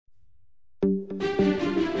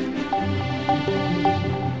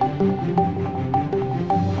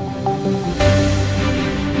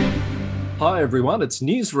Hi everyone, it's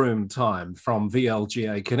newsroom time from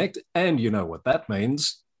VLGA Connect, and you know what that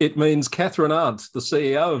means. It means Catherine Arndt, the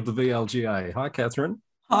CEO of the VLGA. Hi, Catherine.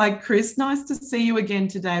 Hi, Chris. Nice to see you again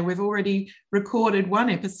today. We've already recorded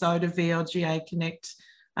one episode of VLGA Connect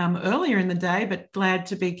earlier in the day, but glad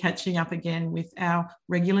to be catching up again with our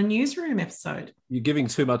regular newsroom episode. You're giving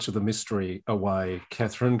too much of the mystery away,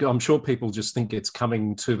 Catherine. I'm sure people just think it's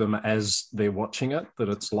coming to them as they're watching it, that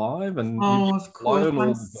it's live. And oh, of course.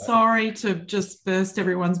 I'm sorry to just burst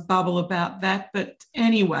everyone's bubble about that, but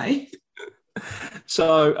anyway.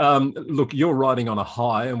 So, look, you're riding on a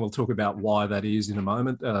high, and we'll talk about why that is in a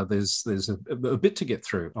moment. There's a bit to get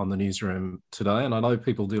through on the newsroom today, and I know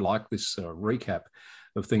people do like this recap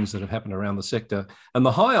of things that have happened around the sector. And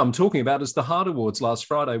the high I'm talking about is the Heart Awards last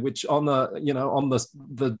Friday, which on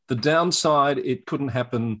the downside, it couldn't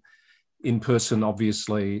happen in person,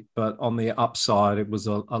 obviously, but on the upside, it was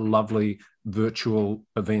a lovely virtual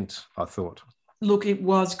event, I thought. Look, it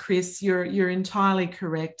was, Chris. You're entirely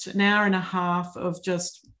correct. An hour and a half of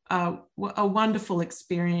just a wonderful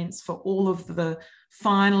experience for all of the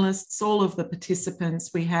finalists, all of the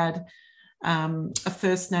participants. We had a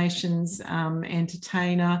First Nations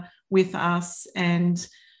entertainer with us, and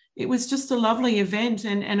it was just a lovely event.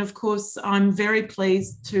 And of course, I'm very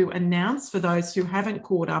pleased to announce, for those who haven't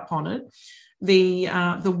caught up on it,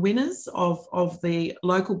 the winners of the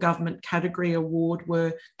local government category award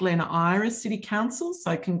were Glen Eira City Council.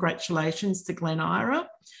 So congratulations to Glen Eira.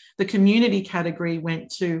 The community category went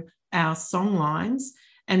to Our Songlines,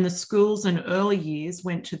 and the schools and early years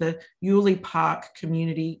went to the Yulee Park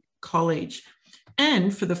Community College.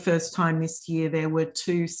 And for the first time this year, there were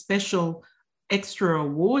two special extra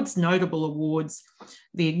awards, notable awards,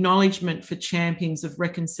 the Acknowledgement for Champions of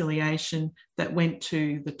Reconciliation that went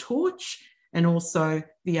to the Torch, and also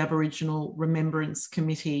the Aboriginal Remembrance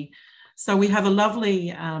Committee. So we have a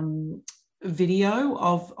lovely video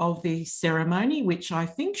of the ceremony, which I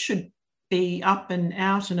think should be up and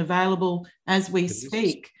out and available as we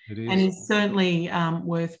speak. And is certainly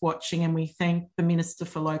worth watching. And we thank the Minister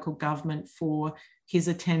for Local Government for his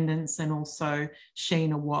attendance, and also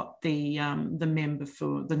Sheena Watt, the member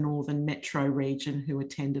for the Northern Metro region, who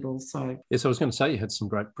attended also. Yes, I was going to say you had some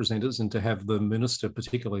great presenters, and to have the Minister,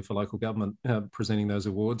 particularly for Local Government, presenting those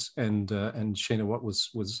awards, and Sheena Watt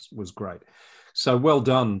was great. So well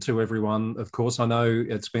done to everyone. Of course, I know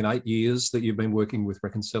it's been 8 years that you've been working with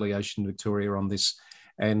Reconciliation Victoria on this,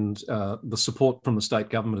 and the support from the state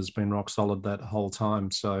government has been rock solid that whole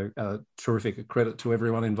time. So terrific credit to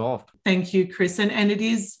everyone involved. Thank you, Chris. And it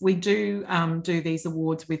is, we do these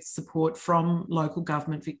awards with support from Local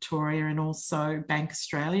Government Victoria and also Bank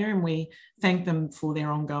Australia, and we thank them for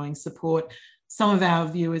their ongoing support. Some of our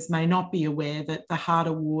viewers may not be aware that the Heart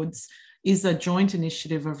Awards is a joint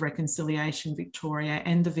initiative of Reconciliation Victoria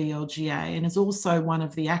and the VLGA, and is also one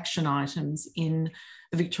of the action items in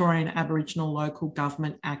the Victorian Aboriginal Local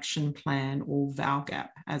Government Action Plan, or VALGAP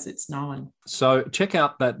as it's known. So check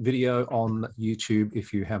out that video on YouTube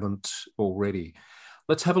if you haven't already.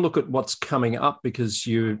 Let's have a look at what's coming up, because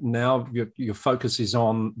your focus is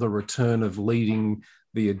on the return of leading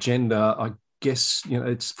the agenda. I guess,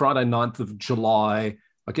 it's Friday, 9th of July.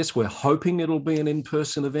 I guess we're hoping it'll be an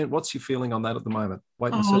in-person event. What's your feeling on that at the moment?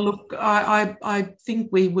 Wait and see. Look, I think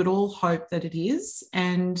we would all hope that it is.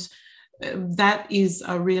 And that is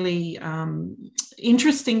a really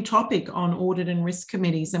interesting topic on audit and risk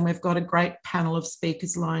committees. And we've got a great panel of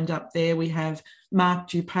speakers lined up there. We have Mark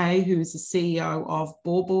Dupay, who's the CEO of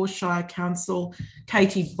Baw Baw Shire Council,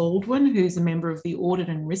 Katie Baldwin, who's a member of the Audit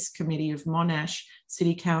and Risk Committee of Monash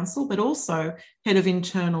City Council, but also Head of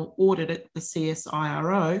Internal Audit at the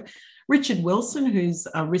CSIRO, Richard Wilson, who's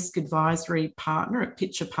a Risk Advisory Partner at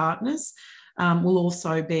Pitcher Partners, will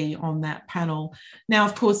also be on that panel. Now,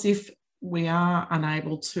 of course, if we are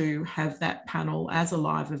unable to have that panel as a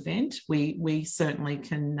live event, we certainly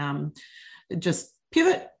can just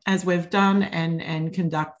pivot, as we've done, and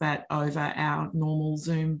conduct that over our normal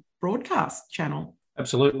Zoom broadcast channel.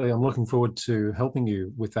 Absolutely. I'm looking forward to helping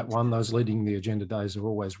you with that one. Those leading the agenda days are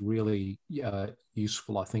always really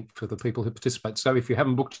useful, I think, for the people who participate. So if you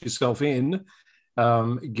haven't booked yourself in,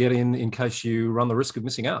 get in case you run the risk of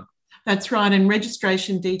missing out. That's right. And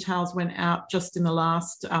registration details went out just in the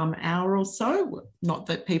last hour or so. Not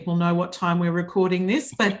that people know what time we're recording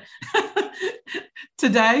this, but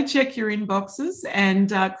today, check your inboxes.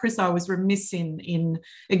 And Chris, I was remiss in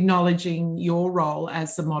acknowledging your role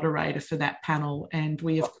as the moderator for that panel. And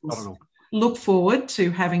we, of course, look forward to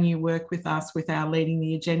having you work with us with our Leading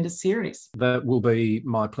the Agenda series. That will be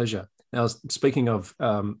my pleasure. Now, speaking of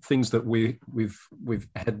things that we've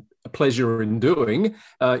had a pleasure in doing,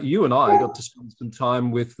 you and I got to spend some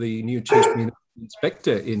time with the new Chief Municipal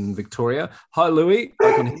Inspector in Victoria. Hi, Louis.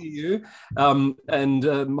 I can hear you.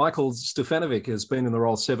 And Michael Stefanovic has been in the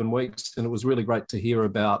role 7 weeks, and it was really great to hear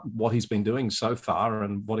about what he's been doing so far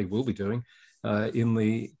and what he will be doing in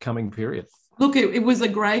the coming period. Look, it was a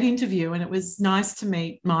great interview, and it was nice to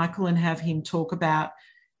meet Michael and have him talk about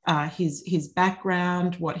his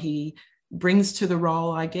background, what he brings to the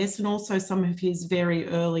role, I guess, and also some of his very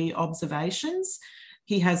early observations.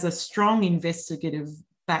 He has a strong investigative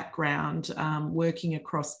background, working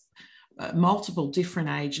across multiple different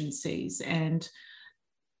agencies, and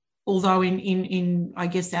although in I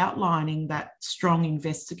guess outlining that strong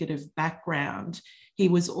investigative background, he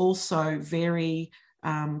was also very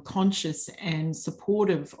conscious and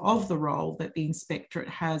supportive of the role that the Inspectorate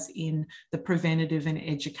has in the preventative and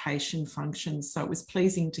education functions. So it was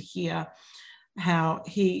pleasing to hear how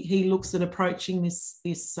he looks at approaching this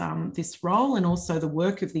role, and also the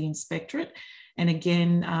work of the Inspectorate. And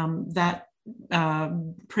again, that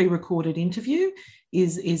pre-recorded interview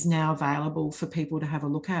is now available for people to have a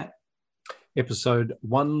look at. Episode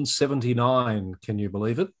 179, can you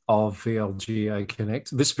believe it, of VLGA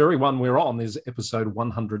Connect. This very one we're on is episode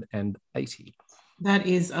 180. That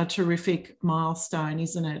is a terrific milestone,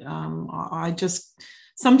 isn't it? I just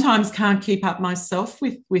sometimes can't keep up myself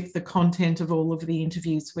with the content of all of the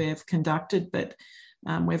interviews we've conducted, but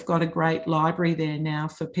we've got a great library there now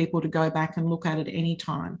for people to go back and look at any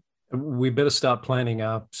time. We better start planning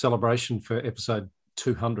our celebration for episode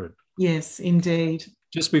 200. Yes, indeed.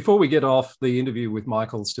 Just before we get off the interview with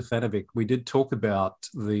Michael Stefanovic, we did talk about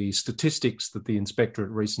the statistics that the Inspectorate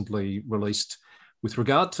recently released with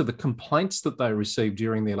regard to the complaints that they received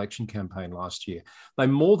during the election campaign last year. They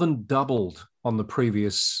more than doubled on the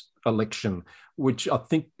previous election, which I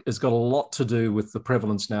think has got a lot to do with the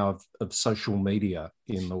prevalence now of social media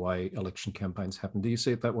in the way election campaigns happen. Do you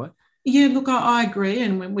see it that way? Yeah, look, I agree.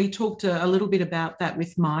 And when we talked a little bit about that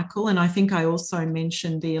with Michael, and I think I also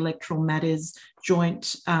mentioned the Electoral Matters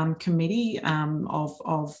Joint Committee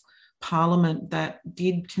of Parliament that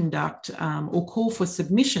did conduct or call for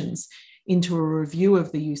submissions into a review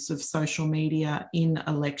of the use of social media in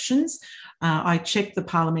elections. I checked the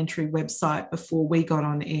parliamentary website before we got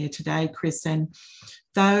on air today, Chris, and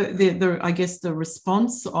though I guess the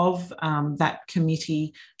response of that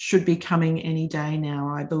committee should be coming any day now.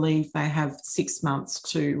 I believe they have 6 months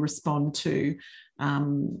to respond to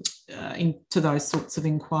those sorts of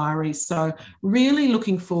inquiries. So really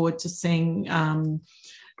looking forward to seeing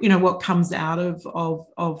what comes out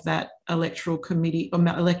of that electoral committee or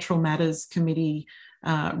electoral matters committee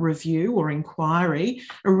review or inquiry.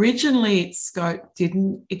 Originally, its scope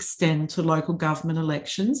didn't extend to local government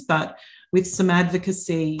elections, but with some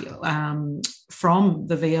advocacy from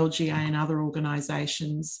the VLGA and other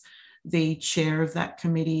organisations, the chair of that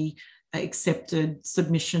committee accepted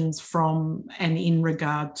submissions from and in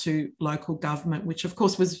regard to local government, which of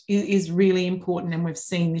course is really important. And we've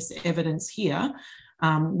seen this evidence here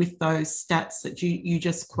with those stats that you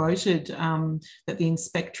just quoted that the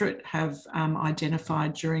Inspectorate have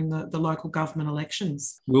identified during the local government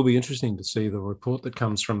elections. Will be interesting to see the report that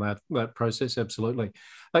comes from that process, absolutely.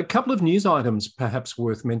 A couple of news items perhaps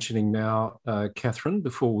worth mentioning now, Catherine,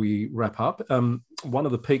 before we wrap up. One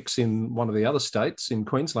of the peaks in one of the other states, in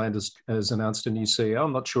Queensland, has announced a new CEO.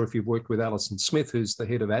 I'm not sure if you've worked with Alison Smith, who's the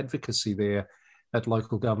head of advocacy there at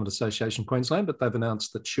Local Government Association Queensland, but they've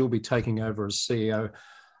announced that she'll be taking over as CEO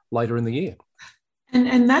later in the year.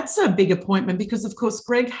 And that's a big appointment because, of course,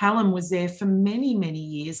 Greg Hallam was there for many, many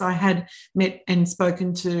years. I had met and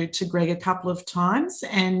spoken to Greg a couple of times,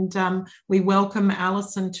 and we welcome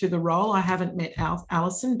Alison to the role. I haven't met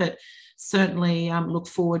Alison, but certainly look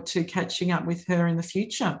forward to catching up with her in the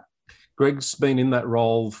future. Greg's been in that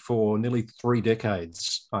role for nearly 3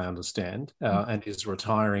 decades, I understand, and is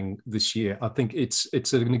retiring this year. I think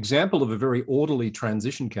it's an example of a very orderly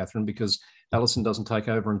transition, Catherine, because Alison doesn't take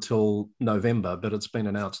over until November, but it's been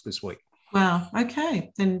announced this week. Wow.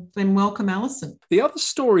 Okay. Then welcome, Alison. The other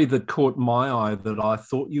story that caught my eye that I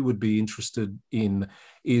thought you would be interested in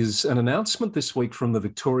is an announcement this week from the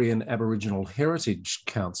Victorian Aboriginal Heritage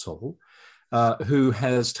Council,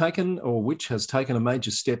 which has taken a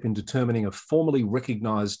major step in determining a formally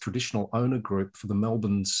recognised traditional owner group for the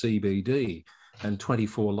Melbourne CBD and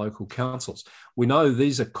 24 local councils. We know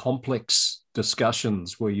these are complex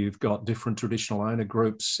discussions where you've got different traditional owner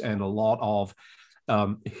groups and a lot of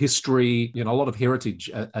history, a lot of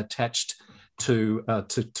heritage attached to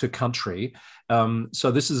country.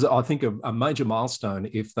 So this is, I think, a major milestone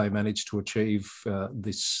if they manage to achieve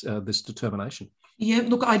this determination. Yeah,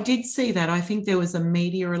 look, I did see that. I think there was a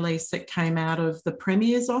media release that came out of the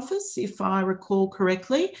Premier's office, if I recall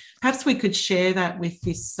correctly. Perhaps we could share that with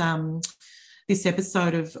this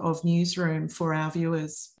episode of Newsroom for our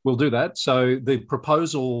viewers. We'll do that. So the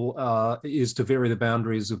proposal is to vary the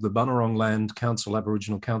boundaries of the Bunurong Land Council,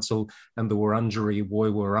 Aboriginal Council, and the Wurundjeri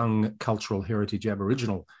Woiwurrung Cultural Heritage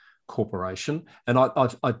Aboriginal Corporation. And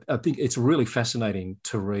I think it's really fascinating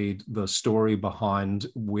to read the story behind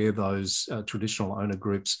where those traditional owner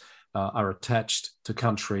groups are attached to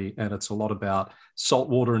country, and it's a lot about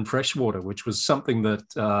saltwater and freshwater, which was something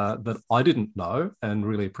that I didn't know and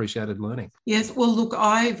really appreciated learning. Yes, well, look,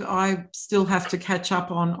 I still have to catch up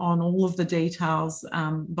on all of the details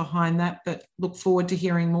behind that, but look forward to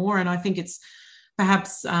hearing more. And I think it's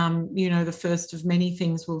perhaps, the first of many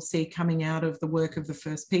things we'll see coming out of the work of the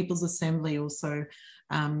First Peoples Assembly, also,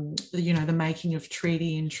 the making of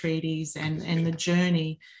treaty and treaties and the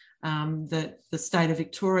journey that the state of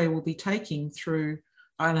Victoria will be taking through,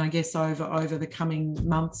 and I guess over the coming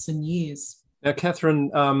months and years. Now,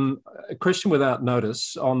 Catherine, a question without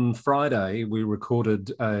notice. On Friday, we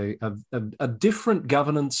recorded a different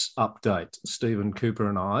governance update, Stephen Cooper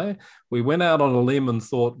and I. We went out on a limb and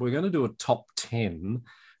thought we're going to do a top 10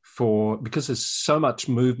 because there's so much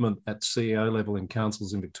movement at CEO level in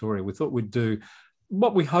councils in Victoria. We thought we'd do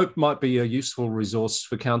what we hope might be a useful resource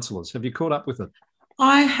for councillors. Have you caught up with it?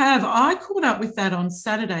 I have. I caught up with that on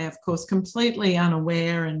Saturday, of course, completely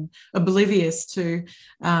unaware and oblivious to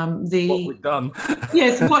what we've done.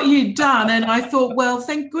 Yes, what you'd done. And I thought, well,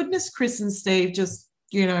 thank goodness Chris and Steve just,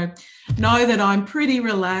 know that I'm pretty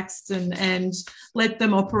relaxed and let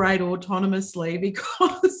them operate autonomously,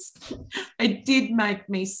 because it did make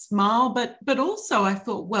me smile. But also I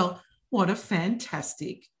thought, well, what a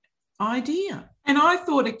fantastic idea. And I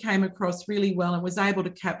thought it came across really well and was able to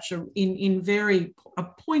capture in very a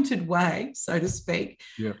pointed way, so to speak,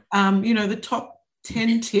 the top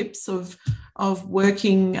 10 tips of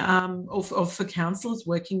working for councillors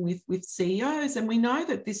working with CEOs. And we know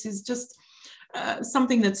that this is just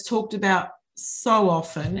something that's talked about so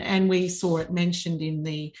often, and we saw it mentioned in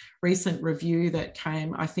the recent review that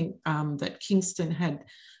came, I think, that Kingston had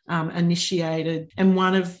initiated. And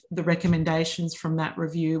one of the recommendations from that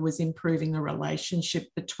review was improving the relationship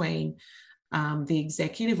between the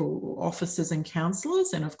executive or officers and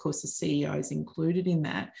councillors, and of course the CEOs included in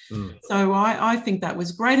that. So I think that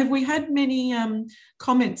was great. Have we had many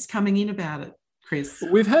comments coming in about it, Chris?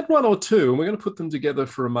 We've had one or two, and we're going to put them together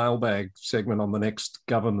for a mailbag segment on the next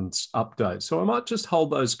governance update. So I might just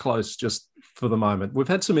hold those close just for the moment. We've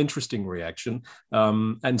had some interesting reaction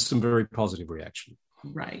and some very positive reaction.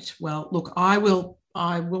 Right. Well, look, I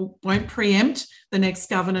won't preempt the next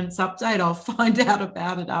governance update. I'll find out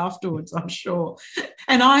about it afterwards, I'm sure.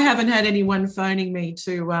 And I haven't had anyone phoning me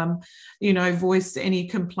to, voice any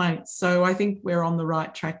complaints. So I think we're on the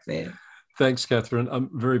right track there. Thanks, Catherine. I'm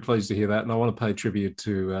very pleased to hear that. And I want to pay tribute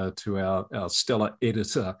to our stellar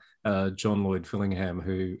editor, John Lloyd Fillingham,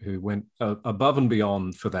 who went above and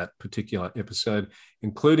beyond for that particular episode,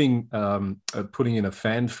 including putting in a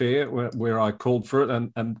fanfare where I called for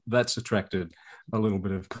it. And that's attracted a little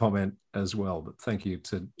bit of comment as well. But thank you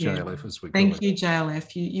to JLF, as we call it. Thank you,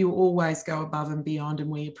 JLF. You always go above and beyond, and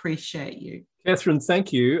we appreciate you. Catherine,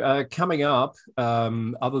 thank you. Coming up,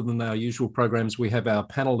 other than our usual programs, we have our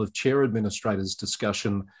panel of chair administrators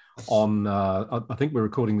discussion on, I think we're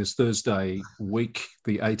recording this Thursday week,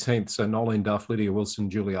 the 18th. So Nolene Duff, Lydia Wilson,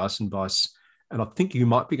 Julie Eisenbeiss, and I think you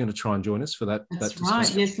might be going to try and join us for that. That's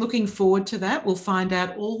right. Yes, looking forward to that. We'll find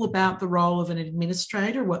out all about the role of an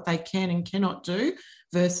administrator, what they can and cannot do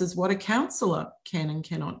versus what a councillor can and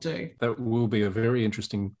cannot do. That will be a very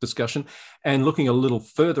interesting discussion. And looking a little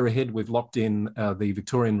further ahead, we've locked in the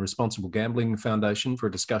Victorian Responsible Gambling Foundation for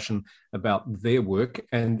a discussion about their work.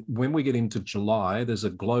 And when we get into July, there's a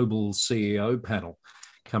global CEO panel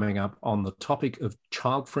coming up on the topic of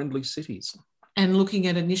child-friendly cities. And looking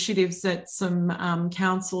at initiatives that some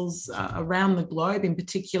councils around the globe, in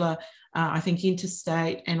particular, I think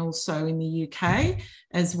interstate and also in the UK,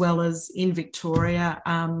 as well as in Victoria.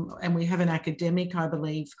 And we have an academic, I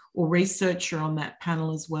believe, or researcher on that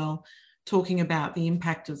panel as well, talking about the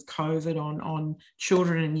impact of COVID on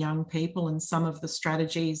children and young people and some of the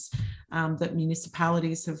strategies that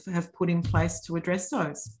municipalities have put in place to address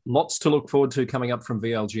those. Lots to look forward to coming up from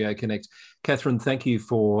VLGA Connect. Catherine, thank you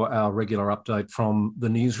for our regular update from the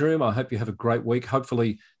newsroom. I hope you have a great week.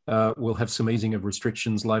 Hopefully we'll have some easing of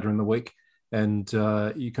restrictions later in the week, and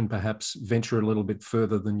you can perhaps venture a little bit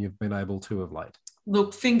further than you've been able to of late.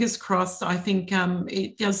 Look, fingers crossed. I think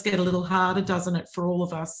it does get a little harder, doesn't it, for all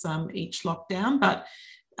of us each lockdown, but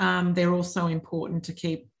they're also important to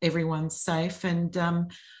keep everyone safe. And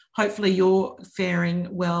hopefully you're faring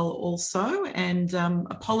well also. And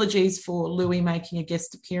apologies for Louis making a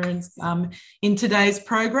guest appearance in today's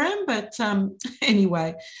program. But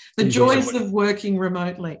anyway, the joys of working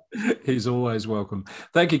remotely. He's always welcome.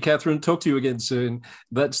 Thank you, Catherine. Talk to you again soon.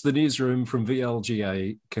 That's the newsroom from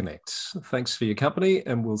VLGA Connect. Thanks for your company,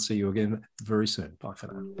 and we'll see you again very soon. Bye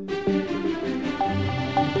for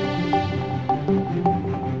now.